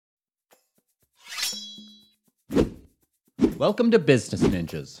Welcome to Business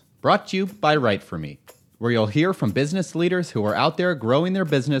Ninjas, brought to you by WriteForMe, where you'll hear from business leaders who are out there growing their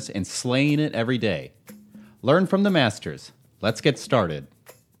business and slaying it every day. Learn from the masters. Let's get started.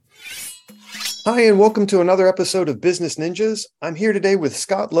 Hi, and welcome to another episode of Business Ninjas. I'm here today with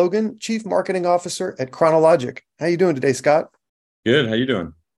Scott Logan, Chief Marketing Officer at Kronologic. How you doing today, Scott? Good. How you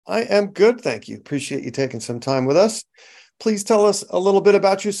doing? I am good, thank you. Appreciate you taking some time with us. Please tell us a little bit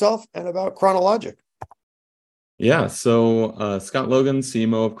about yourself and about Kronologic. Yeah. So Scott Logan,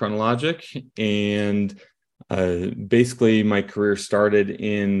 CMO of Kronologic, and basically my career started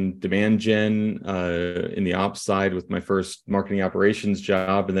in demand gen in the ops side with my first marketing operations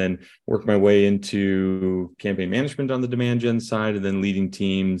job, and then worked my way into campaign management on the demand gen side, and then leading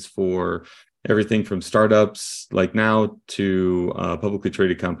teams for everything from startups like now to publicly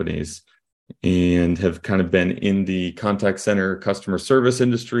traded companies, and have kind of been in the contact center customer service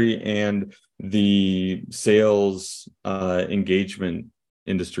industry and the sales engagement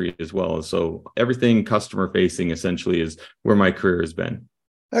industry as well. So everything customer facing essentially is where my career has been.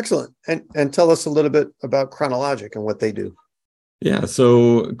 Excellent. And tell us a little bit about Kronologic and what they do. Yeah,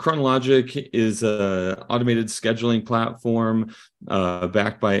 so Kronologic is an automated scheduling platform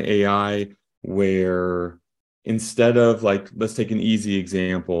backed by AI, where instead of, like, let's take an easy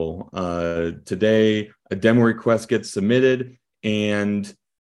example. Today, a demo request gets submitted and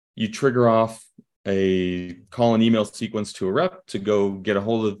you trigger off a call and email sequence to a rep to go get a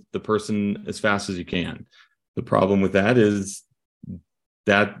hold of the person as fast as you can. The problem with that is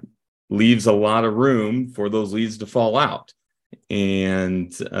that leaves a lot of room for those leads to fall out.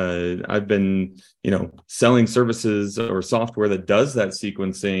 And I've been, selling services or software that does that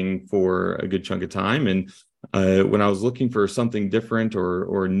sequencing for a good chunk of time. And when I was looking for something different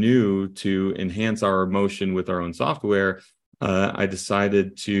or new to enhance our motion with our own software, I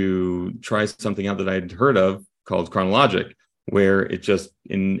decided to try something out that I'd heard of called Kronologic, where it just,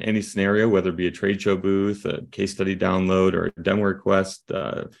 in any scenario, whether it be a trade show booth, a case study download, or a demo request,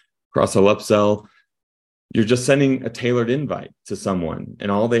 cross-sell, upsell, you're just sending a tailored invite to someone, and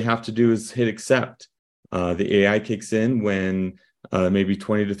all they have to do is hit accept. The AI kicks in when maybe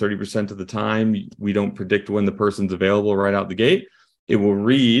 20 to 30% of the time we don't predict when the person's available right out the gate. It will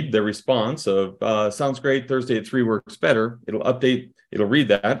read the response of sounds great, Thursday at 3 works better. It'll read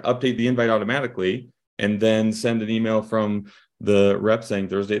that, update the invite automatically, and then send an email from the rep saying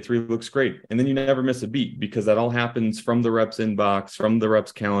Thursday at 3 looks great. And then you never miss a beat, because that all happens from the rep's inbox, from the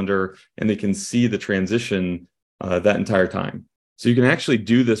rep's calendar, and they can see the transition that entire time. So you can actually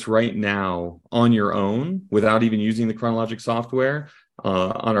do this right now on your own without even using the Kronologic software.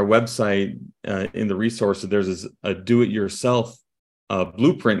 On our website, in the resources, there's a do-it-yourself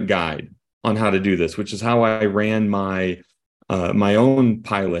blueprint guide on how to do this, which is how I ran my own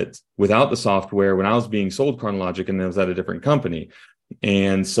pilot without the software when I was being sold Kronologic and I was at a different company.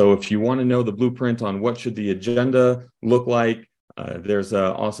 And so if you want to know the blueprint on what should the agenda look like, there's an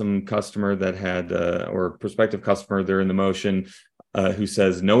awesome customer that had, or prospective customer, they're in the motion, who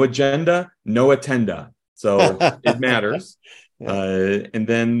says, no agenda, no attenda. So it matters. And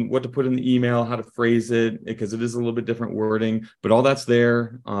then what to put in the email, how to phrase it, because it is a little bit different wording, but all that's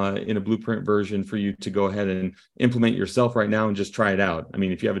there in a blueprint version for you to go ahead and implement yourself right now and just try it out. I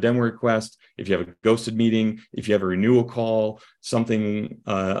mean, if you have a demo request, if you have a ghosted meeting, if you have a renewal call, something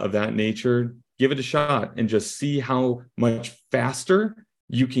of that nature, give it a shot and just see how much faster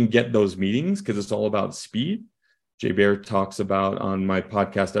you can get those meetings, because it's all about speed. Jay Bear talks about on my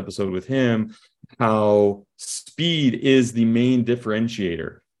podcast episode with him how speed is the main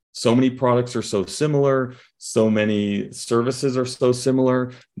differentiator. So many products are so similar, so many services are so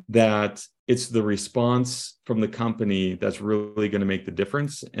similar, that it's the response from the company that's really going to make the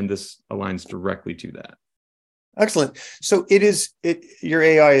difference. And this aligns directly to that. Excellent. So your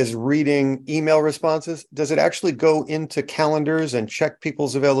AI is reading email responses. Does it actually go into calendars and check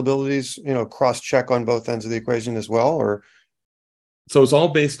people's availabilities, cross-check on both ends of the equation as well? Or so it's all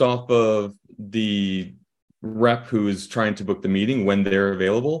based off of the rep who is trying to book the meeting, when they're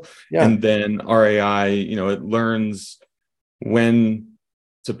available. Yeah. And then our AI, it learns when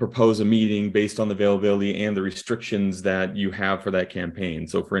to propose a meeting based on the availability and the restrictions that you have for that campaign.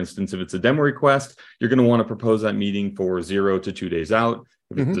 So for instance, if it's a demo request, you're going to want to propose that meeting for 0 to 2 days out.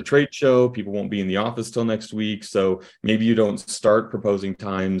 If it's a trade show, people won't be in the office till next week. So maybe you don't start proposing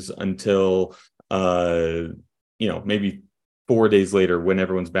times until, maybe 4 days later when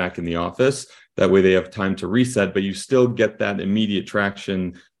everyone's back in the office. That way they have time to reset, but you still get that immediate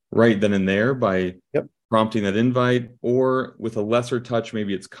traction right then and there by prompting that invite. Or with a lesser touch,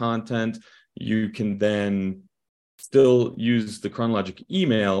 maybe it's content, you can then still use the Kronologic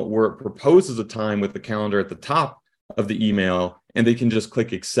email where it proposes a time with the calendar at the top of the email, and they can just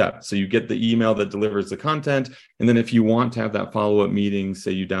click accept. So you get the email that delivers the content. And then if you want to have that follow-up meeting,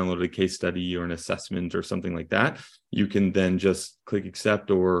 say you downloaded a case study or an assessment or something like that, you can then just click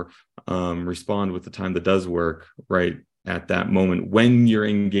accept or respond with the time that does work right at that moment when you're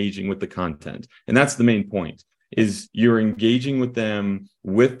engaging with the content. And that's the main point, is you're engaging with them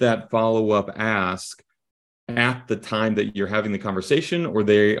with that follow-up ask at the time that you're having the conversation, or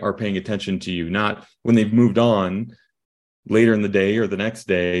they are paying attention to you, not when they've moved on later in the day or the next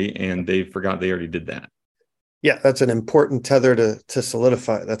day and they forgot they already did that. Yeah, that's an important tether to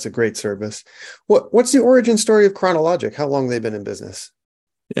solidify. That's a great service. What's the origin story of Kronologic? How long they've been in business?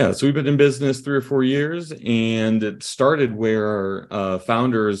 Yeah, so we've been in business 3 or 4 years, and it started where our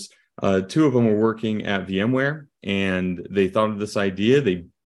founders, 2 of them were working at VMware, and they thought of this idea. They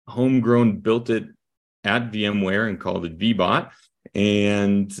homegrown built it at VMware and called it VBot.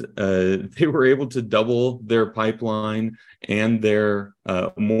 And they were able to double their pipeline and their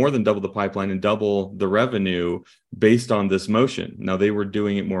more than double the pipeline and double the revenue based on this motion. Now, they were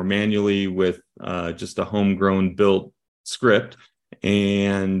doing it more manually with just a homegrown built script.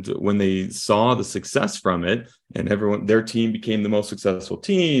 And when they saw the success from it, and their team became the most successful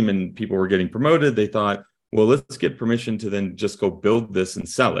team and people were getting promoted, they thought, well, let's get permission to then just go build this and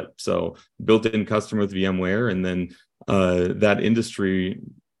sell it. So built-in custom with VMware, and then that industry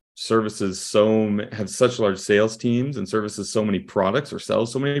have such large sales teams and services so many products or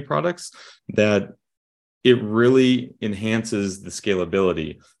sells so many products that it really enhances the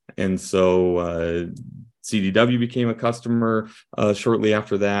scalability. And so CDW became a customer shortly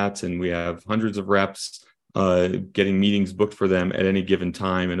after that, and we have hundreds of reps getting meetings booked for them at any given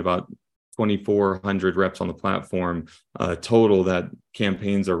time, and about 2,400 reps on the platform total that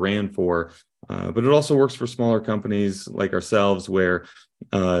campaigns are ran for. But it also works for smaller companies like ourselves where,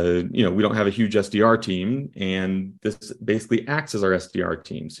 we don't have a huge SDR team, and this basically acts as our SDR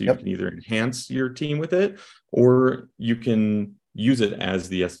team. So you can either enhance your team with it, or you can use it as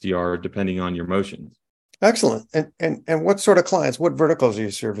the SDR depending on your motions. Excellent. And what sort of clients, what verticals are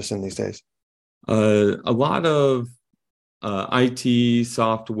you servicing these days? A lot of IT,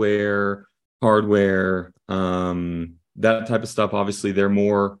 software, hardware, that type of stuff. Obviously, they're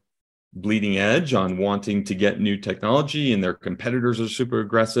more bleeding edge on wanting to get new technology, and their competitors are super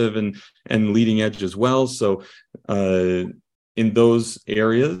aggressive and leading edge as well. So in those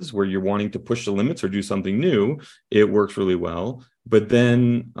areas where you're wanting to push the limits or do something new, it works really well. But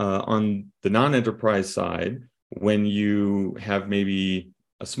then on the non-enterprise side, when you have maybe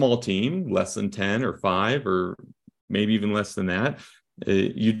a small team, less than 10 or 5, or maybe even less than that,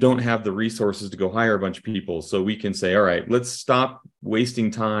 you don't have the resources to go hire a bunch of people. So we can say, all right, let's stop wasting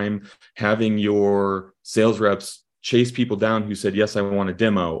time having your sales reps chase people down who said, yes, I want a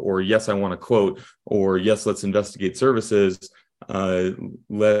demo, or yes, I want a quote, or yes, let's investigate services.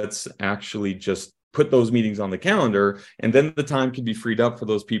 Let's actually just put those meetings on the calendar, and then the time can be freed up for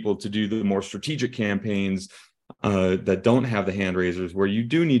those people to do the more strategic campaigns that don't have the hand raisers, where you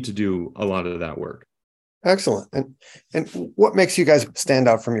do need to do a lot of that work. Excellent. And what makes you guys stand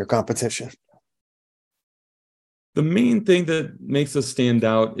out from your competition? The main thing that makes us stand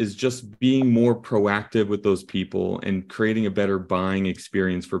out is just being more proactive with those people and creating a better buying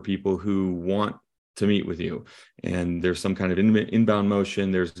experience for people who want to meet with you. And there's some kind of inbound motion,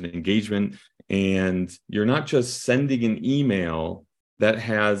 there's an engagement, and you're not just sending an email that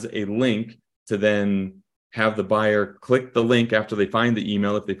has a link to then have the buyer click the link after they find the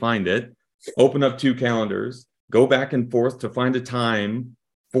email, if they find it, open up 2 calendars, go back and forth to find a time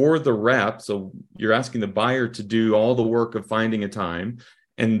for the rep. So you're asking the buyer to do all the work of finding a time.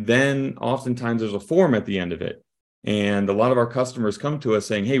 And then oftentimes there's a form at the end of it. And a lot of our customers come to us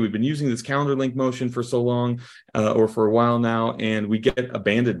saying, hey, we've been using this calendar link motion for so long or for a while now, and we get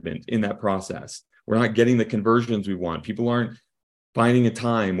abandonment in that process. We're not getting the conversions we want. People aren't finding a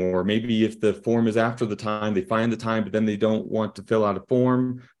time, or maybe if the form is after the time, they find the time, but then they don't want to fill out a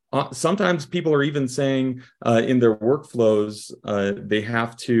form. Sometimes people are even saying in their workflows, they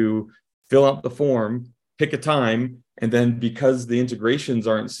have to fill out the form, pick a time, and then because the integrations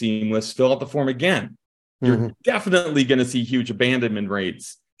aren't seamless, fill out the form again. You're definitely going to see huge abandonment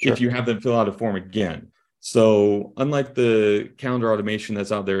rates if you have them fill out a form again. So unlike the calendar automation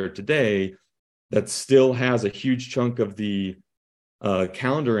that's out there today, that still has a huge chunk of the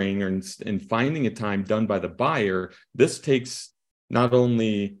calendaring and finding a time done by the buyer, this takes not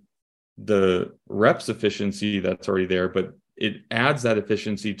only the rep's efficiency that's already there, but it adds that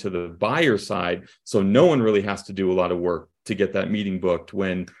efficiency to the buyer side. So no one really has to do a lot of work to get that meeting booked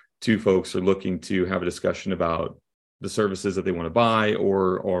when 2 folks are looking to have a discussion about the services that they want to buy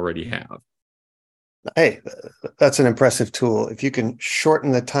or already have. Hey, that's an impressive tool. If you can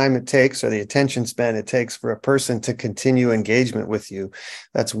shorten the time it takes or the attention span it takes for a person to continue engagement with you,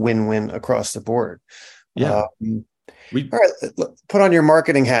 that's win-win across the board. Yeah. Um, We all right, put on your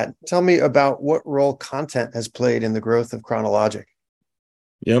marketing hat. Tell me about what role content has played in the growth of Kronologic.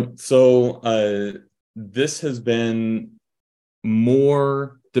 Yep. So this has been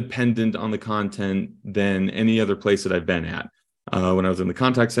more dependent on the content than any other place that I've been at. When I was in the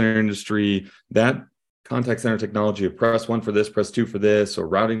contact center industry, that contact center technology of press one for this, press two for this, or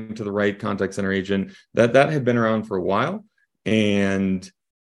routing to the right contact center agent, that had been around for a while. And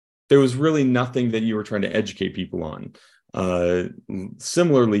there was really nothing that you were trying to educate people on.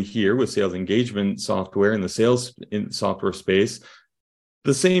 Similarly here with sales engagement software in the sales software space,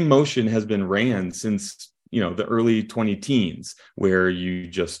 the same motion has been ran since the early 20 teens, where you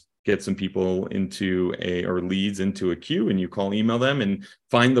just get some people or leads into a queue, and you email them and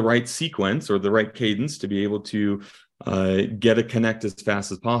find the right sequence or the right cadence to be able to get a connect as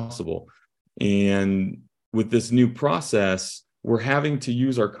fast as possible. And with this new process, we're having to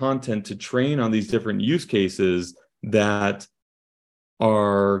use our content to train on these different use cases that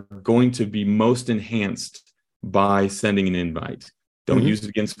are going to be most enhanced by sending an invite. Don't use it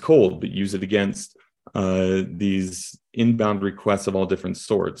against cold, but use it against these inbound requests of all different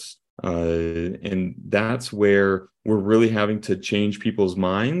sorts. And that's where we're really having to change people's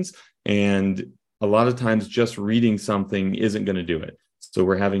minds. And a lot of times just reading something isn't going to do it. So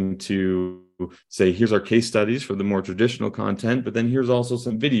we're having to say, here's our case studies for the more traditional content, but then here's also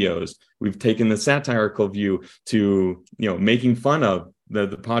some videos. We've taken the satirical view to, making fun of the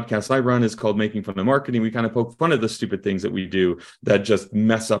podcast I run is called Making Fun of Marketing. We kind of poke fun at the stupid things that we do that just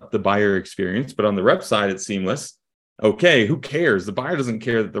mess up the buyer experience. But on the rep side, it's seamless. Okay, who cares? The buyer doesn't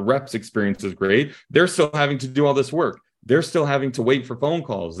care that the rep's experience is great. They're still having to do all this work. They're still having to wait for phone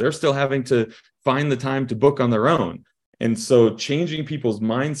calls. They're still having to find the time to book on their own. And so changing people's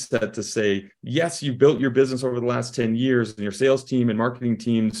mindset to say, yes, you built your business over the last 10 years and your sales team and marketing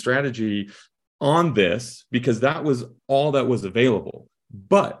team strategy on this because that was all that was available.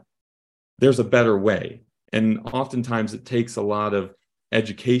 But there's a better way. And oftentimes it takes a lot of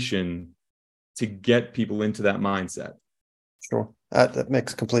education to get people into that mindset. Sure. That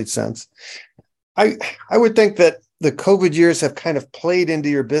makes complete sense. I would think that the COVID years have kind of played into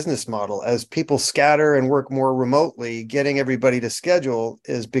your business model as people scatter and work more remotely. Getting everybody to schedule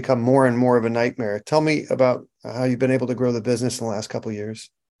has become more and more of a nightmare. Tell me about how you've been able to grow the business in the last couple of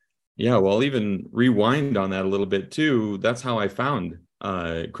years. Yeah, well, I'll even rewind on that a little bit too. That's how I found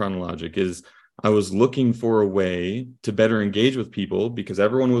Kronologic. Is I was looking for a way to better engage with people because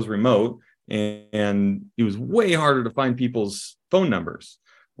everyone was remote and it was way harder to find people's phone numbers.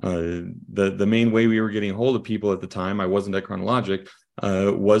 The main way we were getting a hold of people at the time, I wasn't at Kronologic,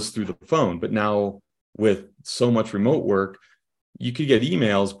 was through the phone. But now with so much remote work, you could get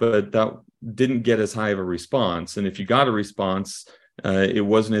emails, but that didn't get as high of a response. And if you got a response, it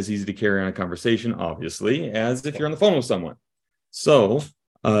wasn't as easy to carry on a conversation, obviously, as if you're on the phone with someone. So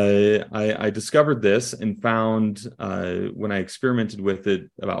I discovered this and found when I experimented with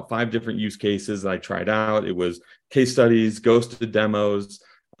it about 5 different use cases that I tried out. It was case studies, ghosted demos,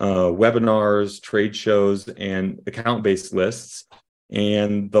 webinars, trade shows, and account-based lists.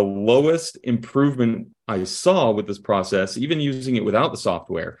 And the lowest improvement I saw with this process, even using it without the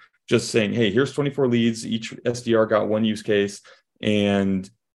software, just saying, hey, here's 24 leads, each SDR got 1 use case, and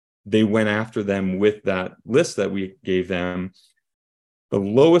they went after them with that list that we gave them. The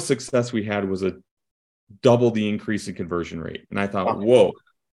lowest success we had was a double the increase in conversion rate. And I thought, whoa,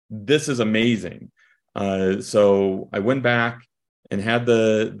 this is amazing. So I went back and had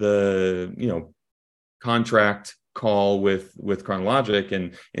the contract call with Kronologic.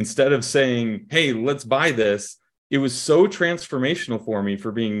 And instead of saying, hey, let's buy this, it was so transformational for me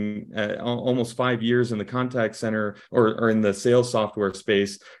for being almost 5 years in the contact center or in the sales software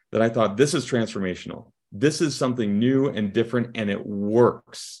space that I thought this is transformational. This is something new and different, and it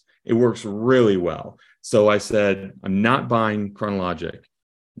works. It works really well. So I said, I'm not buying Kronologic.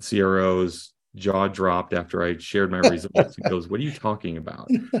 The CRO's jaw dropped after I shared my results. He goes, what are you talking about?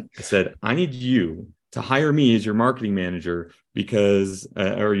 I said, I need you to hire me as your marketing manager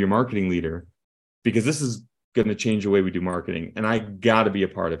or your marketing leader, because this is going to change the way we do marketing. And I got to be a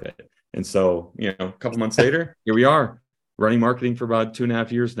part of it. And so, a couple months later, here we are running marketing for about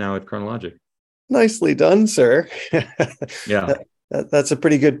 2.5 years now at Kronologic. Nicely done, sir. Yeah, that's a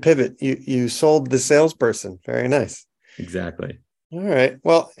pretty good pivot. You sold the salesperson. Very nice. Exactly. All right.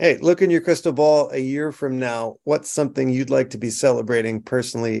 Well, hey, look in your crystal ball a year from now. What's something you'd like to be celebrating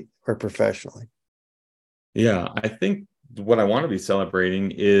personally or professionally? Yeah, I think what I want to be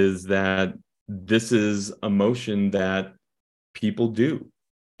celebrating is that this is a motion that people do.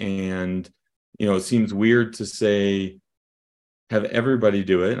 And, it seems weird to say, have everybody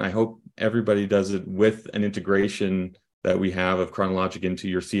do it. I hope everybody does it with an integration that we have of Kronologic into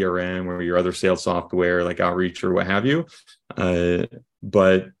your CRM or your other sales software like Outreach or what have you.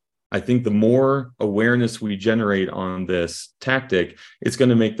 But I think the more awareness we generate on this tactic, it's going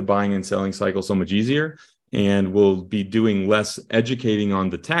to make the buying and selling cycle so much easier. And we'll be doing less educating on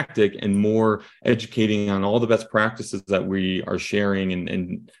the tactic and more educating on all the best practices that we are sharing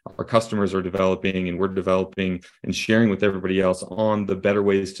and our customers are developing and we're developing and sharing with everybody else on the better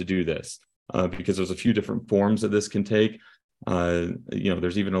ways to do this. Because there's a few different forms that this can take.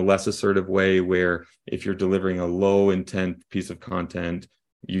 There's even a less assertive way where if you're delivering a low intent piece of content,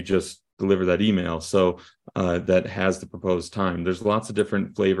 you just deliver that email. So that has the proposed time. There's lots of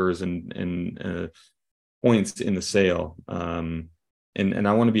different flavors and points in the sale. And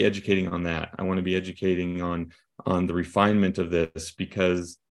I want to be educating on that. I want to be educating on the refinement of this,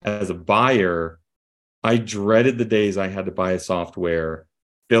 because as a buyer, I dreaded the days I had to buy a software,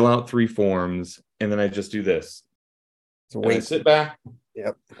 fill out 3 forms, and then I just do this. So I sit back,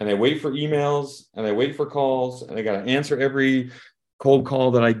 and I wait for emails, and I wait for calls, and I got to answer every cold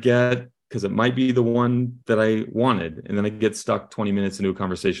call that I get because it might be the one that I wanted. And then I get stuck 20 minutes into a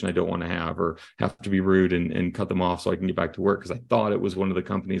conversation I don't want to have, or have to be rude and cut them off so I can get back to work because I thought it was one of the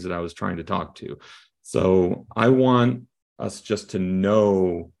companies that I was trying to talk to. So I want us just to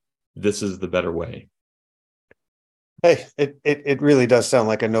know this is the better way. Hey, it really does sound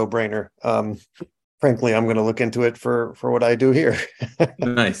like a no-brainer. Frankly, I'm going to look into it for what I do here.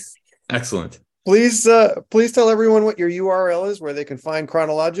 Nice. Excellent. Please tell everyone what your URL is, where they can find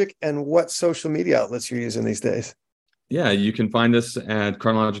Kronologic, and what social media outlets you're using these days. Yeah, you can find us at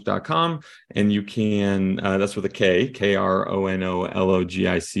kronologic.com, and you can, that's with a K,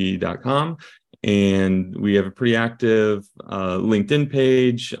 KRONOLOGIC.com. And we have a pretty active LinkedIn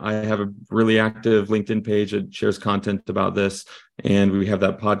page. I have a really active LinkedIn page that shares content about this. And we have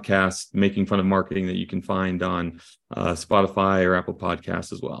that podcast, Making Fun of Marketing, that you can find on Spotify or Apple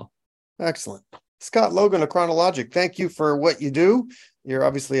Podcasts as well. Excellent. Scott Logan of Kronologic, thank you for what you do. You're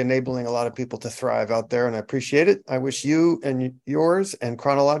obviously enabling a lot of people to thrive out there, and I appreciate it. I wish you and yours and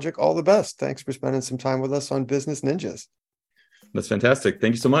Kronologic all the best. Thanks for spending some time with us on Business Ninjas. That's fantastic.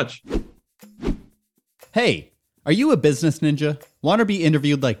 Thank you so much. Hey, are you a business ninja? Want to be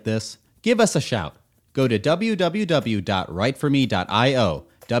interviewed like this? Give us a shout. Go to www.writeforme.io,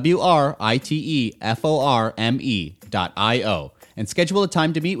 WriteForme.io, and schedule a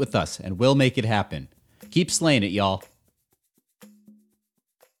time to meet with us, and we'll make it happen. Keep slaying it, y'all.